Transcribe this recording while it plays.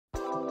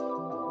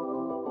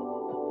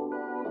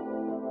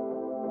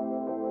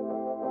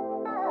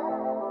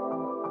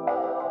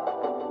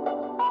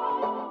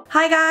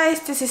Hi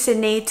guys, this is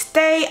Sydney.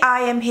 Today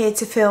I am here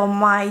to film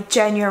my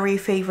January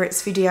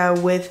favorites video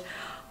with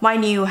my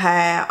new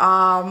hair.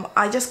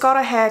 I just got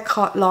a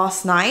haircut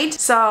last night,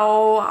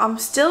 so I'm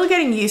still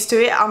getting used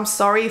to it. I'm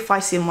sorry if I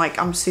seem like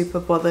I'm super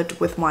bothered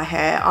with my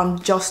hair. I'm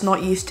just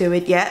not used to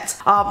it yet.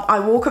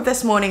 I woke up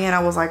this morning and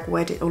I was like,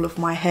 where did all of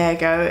my hair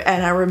go?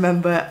 And I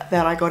remember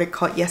that I got it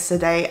cut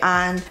yesterday,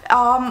 and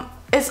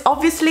it's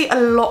obviously a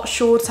lot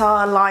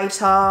shorter,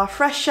 lighter,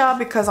 fresher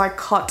because I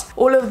cut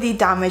all of the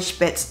damaged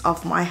bits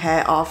of my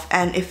hair off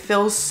and it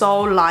feels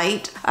so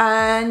light.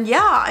 And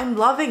yeah, I'm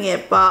loving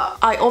it, but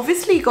I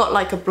obviously got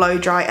like a blow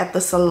dry at the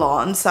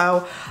salon,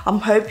 so I'm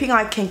hoping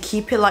I can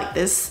keep it like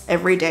this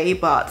every day,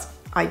 but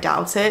I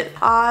doubt it.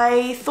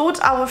 I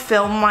thought I would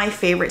film my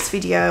favorites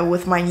video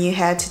with my new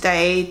hair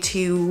today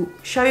to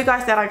show you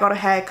guys that I got a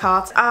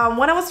haircut.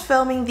 When I was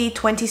filming the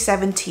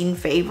 2017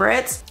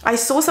 favorites, I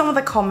saw some of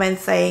the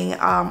comments saying,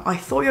 I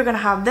thought you were gonna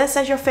have this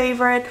as your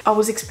favorite. I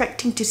was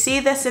expecting to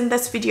see this in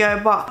this video,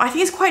 but I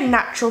think it's quite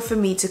natural for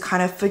me to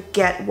kind of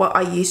forget what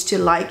I used to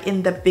like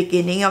in the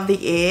beginning of the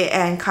year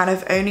and kind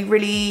of only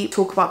really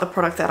talk about the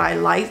product that I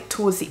liked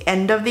towards the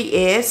end of the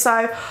year.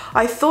 So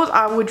I thought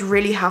I would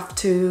really have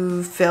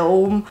to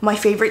film my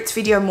favorites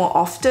video more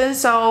often,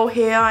 so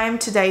here I am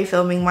today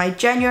filming my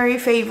January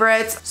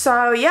favorites.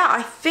 So yeah,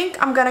 I think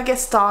I'm gonna get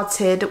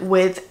started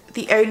with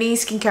the only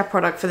skincare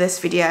product for this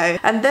video,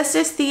 and this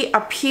is the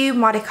Apu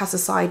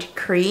Marikasaside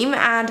cream,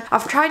 and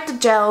I've tried the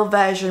gel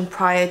version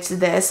prior to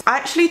this. I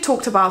actually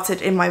talked about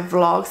it in my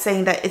vlog,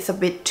 saying that it's a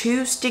bit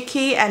too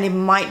sticky and it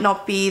might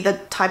not be the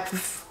type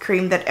of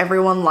cream that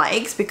everyone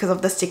likes because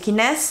of the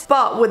stickiness.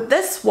 But with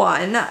this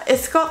one,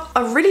 it's got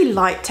a really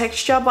light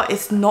texture, but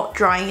it's not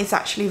drying. It's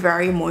actually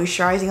very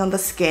moisturizing on the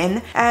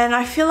skin, and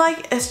I feel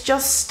like it's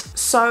just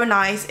so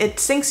nice. It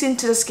sinks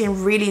into the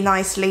skin really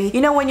nicely.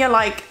 You know, when you're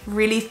like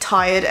really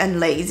tired and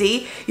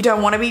lazy, you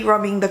don't want to be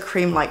rubbing the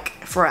cream like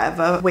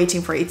forever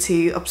waiting for it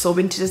to absorb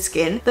into the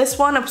skin. This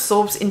one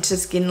absorbs into the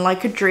skin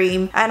like a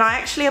dream, and I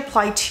actually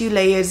apply 2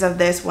 layers of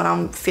this when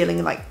I'm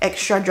feeling like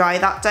extra dry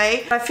that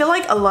day. I feel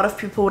like a lot of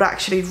people would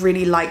actually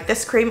really like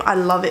this cream. I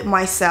love it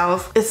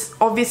myself. It's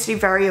obviously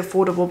very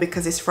affordable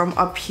because it's from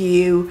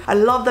Apu. I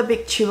love the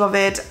big tube of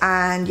it,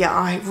 and yeah,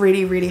 I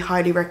really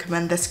highly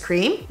recommend this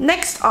cream.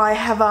 Next, I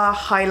have a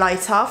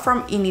highlighter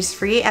from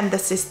Innisfree, and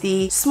this is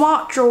the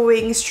Smart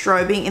Drawing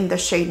Strobing in the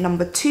shade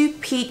number 2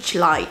 Peach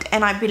Light,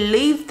 and I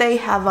believe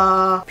they have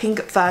a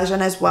pink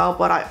version as well,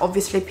 but I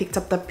obviously picked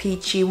up the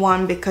peachy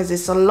one because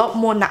it's a lot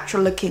more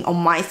natural looking on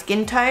my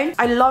skin tone.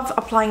 I love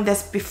applying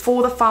this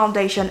before the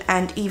foundation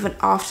and even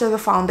after the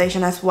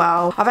foundation as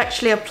well. I've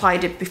actually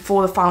applied it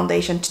before the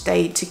foundation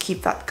today to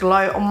keep that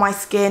glow on my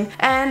skin,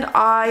 and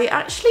I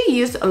actually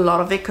used a lot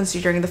of it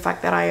considering the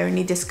fact that I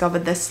only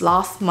discovered this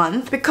last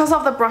month. Because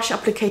of the brush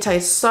applicator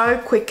is so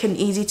quick and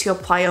easy to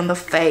apply on the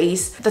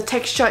face, the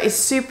texture is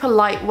super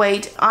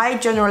lightweight. I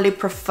generally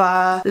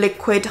prefer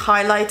liquid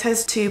highlighters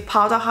to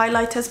powder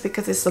highlighters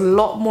because it's a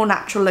lot more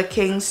natural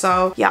looking.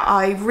 So yeah,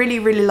 I really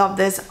love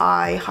this.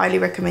 I highly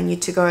recommend you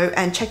to go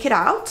and check it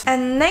out.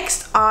 And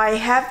next, I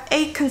have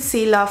a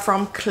concealer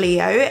from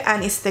Clio,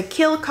 and it's the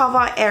Kill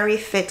Cover Airy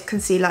Fit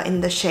Concealer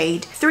in the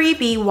shade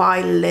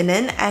 3BY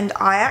Linen, and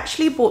I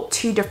actually bought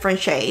 2 different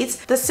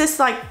shades. This is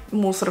like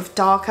more sort of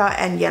darker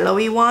and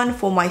yellowy one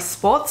for my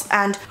spots,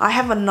 and I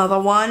have another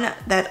one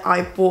that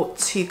I bought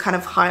to kind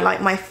of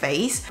highlight my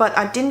face, but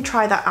I didn't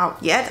try that out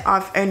yet.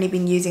 I've only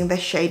been using this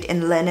shade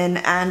in Linen,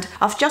 and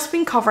I've just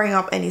been covering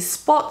up any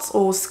spots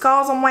or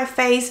scars on my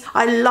face.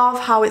 I love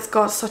how it's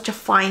got such a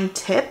fine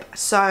tip,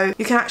 so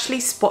you can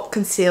actually spot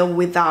conceal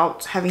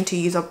without having to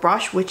use a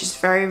brush, which is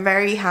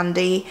very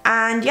handy.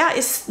 And yeah,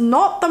 it's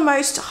not the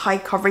most high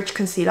coverage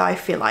concealer. I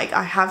feel like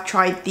I have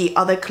tried the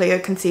other Clio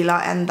concealer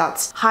and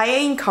that's higher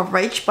in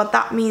coverage, but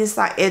that means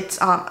that it's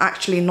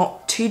actually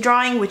not too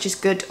drying, which is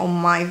good on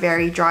my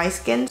very dry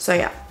skin. So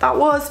yeah, that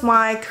was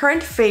my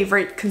current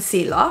favorite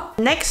concealer.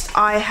 Next,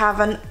 I have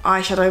an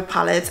eyeshadow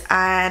palette,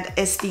 and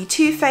it's the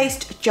Too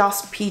Faced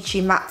Just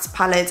Peachy Mattes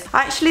palette.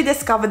 I actually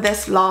discovered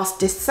this last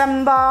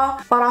December,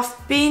 but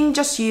I've been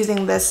just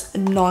using this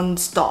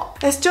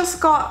non-stop. It's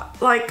just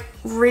got like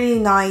really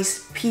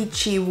nice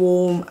peachy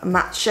warm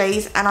matte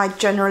shades, and I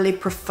generally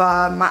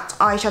prefer matte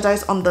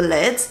eyeshadows on the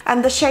lids.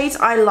 And the shades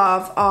I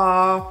love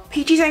are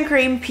Peaches and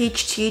Cream,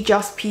 Peach Tea,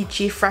 Just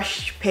Peachy,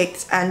 Fresh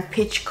Picked, and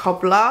Peach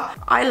Cobbler.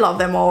 I love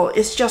them all.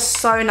 It's just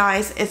so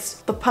nice.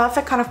 It's the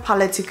perfect kind of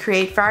palette to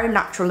create very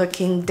natural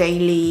looking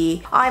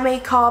daily eye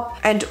makeup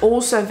and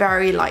also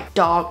very like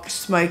dark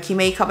smoky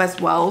makeup as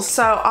well.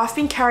 So I've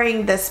been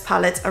carrying this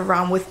palette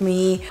around with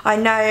me. I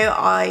know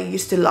I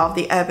used to love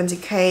the Urban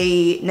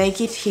Decay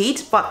Naked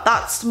Heat, but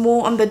that's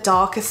more on the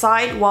darker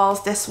side,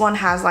 whilst this one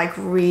has like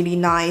really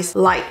nice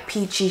light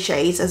peachy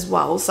shades as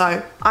well.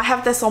 So I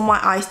have this on my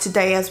eyes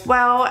today as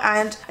well,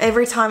 and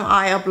every time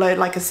I upload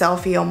like a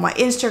selfie on my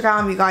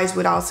Instagram, you guys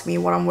would ask me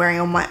what I'm wearing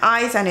on my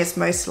eyes, and it's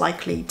most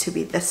likely to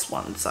be this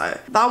one. So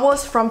that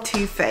was from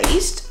Too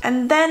Faced.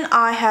 And then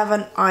I have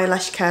an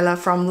eyelash curler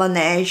from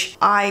Laneige.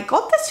 I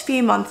got this a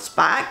few months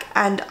back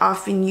and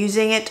I've been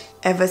using it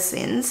ever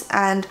since.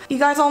 And you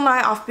guys all know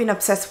I've been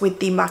obsessed with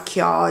the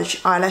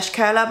maquillage eyelash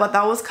curler, but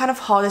that was kind of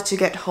harder to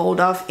get hold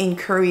of in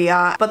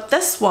Korea. But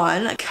this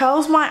one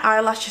curls my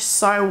eyelashes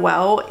so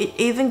well. It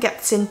even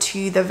gets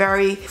into the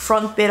very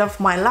front bit of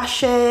my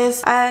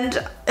lashes,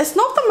 and it's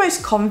not the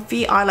most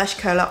comfy eyelash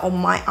curler on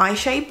my eye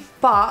shape,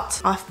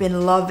 but I've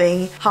been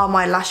loving how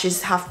my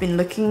lashes have been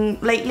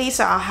looking lately,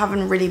 so I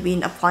haven't really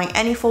been applying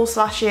any false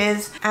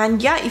lashes.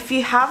 And yeah, if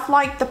you have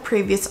liked the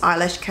previous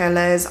eyelash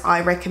curlers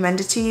I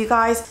recommended to you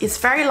guys, it's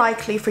very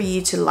likely for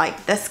you to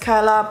like this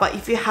curler. But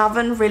if you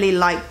haven't really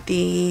liked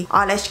the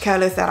eyelash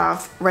curlers that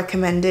I've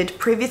recommended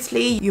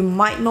previously, you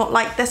might not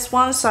like this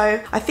one,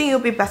 so I think it'll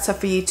be better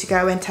for you to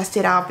go and test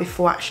it out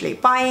before actually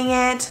buying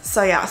it.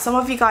 So yeah, some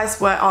of you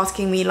guys were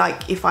asking me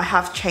like if I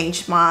have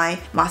changed my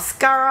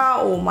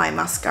mascara or my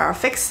mascara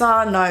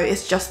fixer. No,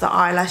 it's just the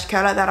eyelash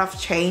curler that I've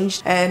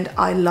changed, and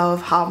I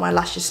love how my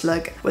lashes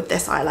look with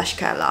this eyelash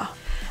curler.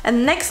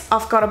 And next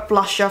I've got a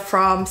blusher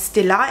from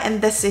Stila,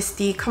 and this is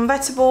the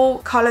Convertible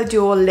Color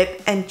Duo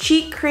Lip and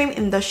Cheek Cream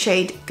in the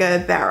shade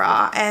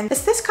Gerbera, and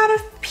it's this kind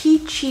of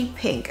peachy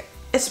pink.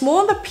 It's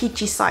more on the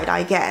peachy side,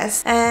 I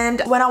guess.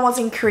 And when I was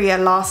in Korea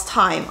last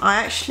time,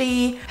 I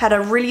actually had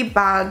a really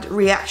bad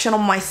reaction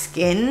on my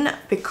skin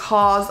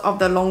because of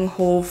the long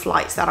haul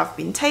flights that I've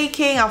been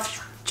taking.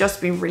 I've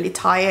just been really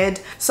tired,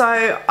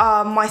 so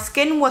my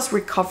skin was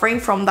recovering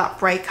from that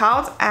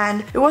breakout,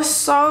 and it was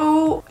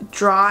so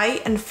dry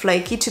and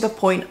flaky to the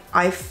point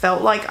I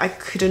felt like I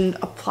couldn't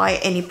apply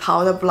any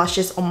powder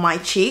blushes on my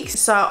cheeks,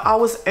 so I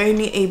was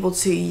only able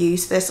to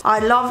use this. I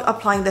love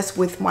applying this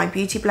with my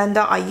beauty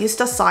blender. I use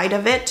the side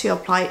of it to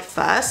apply it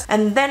first,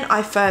 and then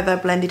I further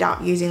blend it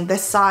out using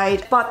this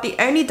side. But the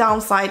only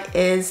downside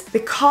is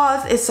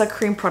because it's a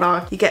cream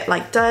product, you get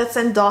like dirt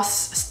and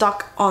dust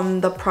stuck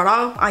on the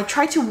product. I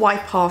try to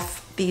wipe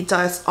off the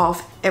dust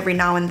off every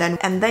now and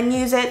then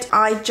use it.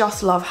 I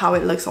just love how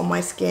it looks on my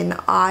skin.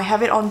 I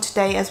have it on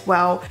today as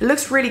well. It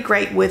looks really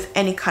great with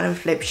any kind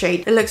of lip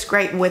shade. It looks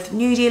great with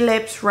nudie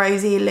lips,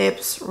 rosy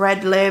lips,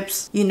 red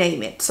lips, you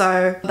name it.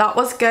 So that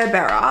was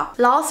Gerbera.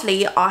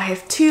 Lastly, I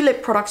have two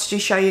lip products to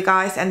show you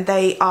guys, and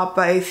they are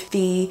both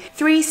the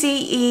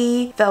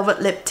 3CE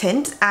Velvet Lip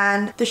Tint,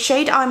 and the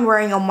shade I'm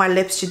wearing on my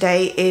lips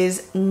today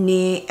is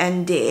Near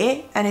and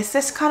Dear, and it's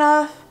this kind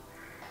of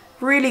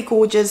really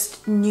gorgeous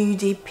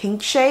nudie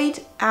pink shade,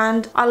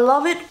 and I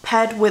love it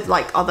paired with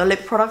like other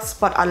lip products,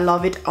 but I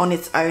love it on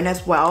its own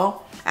as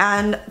well.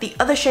 And the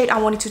other shade I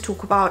wanted to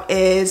talk about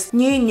is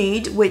New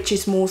Nude, which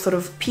is more sort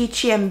of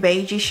peachy and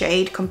beigey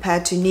shade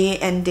compared to Near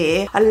and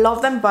Dear. I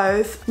love them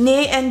both.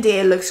 Near and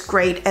Dear looks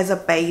great as a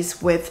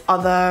base with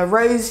other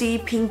rosy,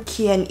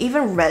 pinky and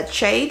even red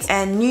shades,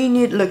 and New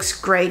Nude looks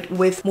great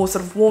with more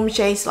sort of warm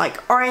shades like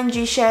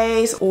orangey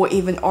shades or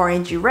even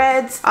orangey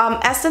reds.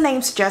 As the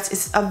name suggests,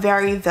 it's a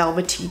very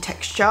velvety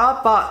texture,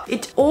 but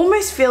it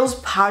almost feels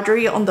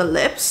powdery on the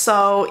lips,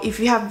 so if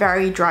you have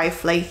very dry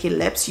flaky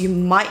lips, you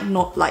might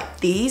not like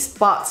these.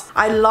 But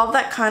I love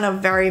that kind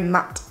of very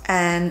matte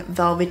and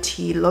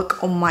velvety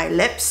look on my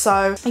lips,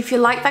 so if you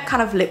like that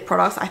kind of lip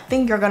products, I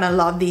think you're gonna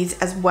love these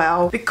as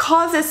well.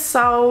 Because it's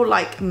so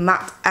like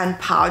matte and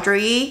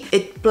powdery,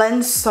 it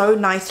blends so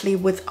nicely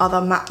with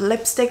other matte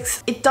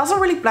lipsticks. It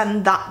doesn't really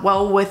blend that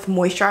well with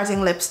moisturizing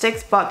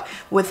lipsticks, but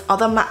with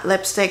other matte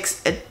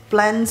lipsticks it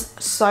blends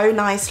so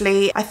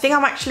nicely. I think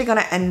I'm actually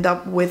gonna end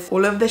up with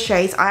all of the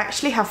shades. I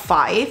actually have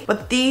 5,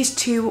 but these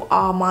two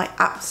are my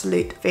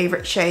absolute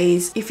favorite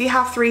shades. If you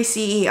have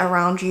 3CE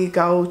around you,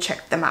 go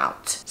check them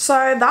out.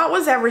 So that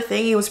was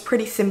everything. It was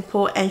pretty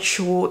simple and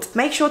short.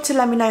 Make sure to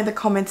let me know in the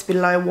comments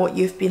below what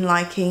you've been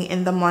liking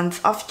in the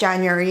month of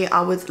January.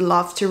 I would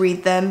love to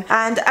read them.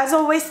 And as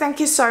always, thank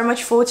you so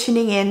much for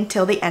tuning in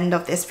till the end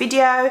of this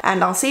video,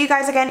 and I'll see you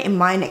guys again in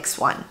my next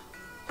one.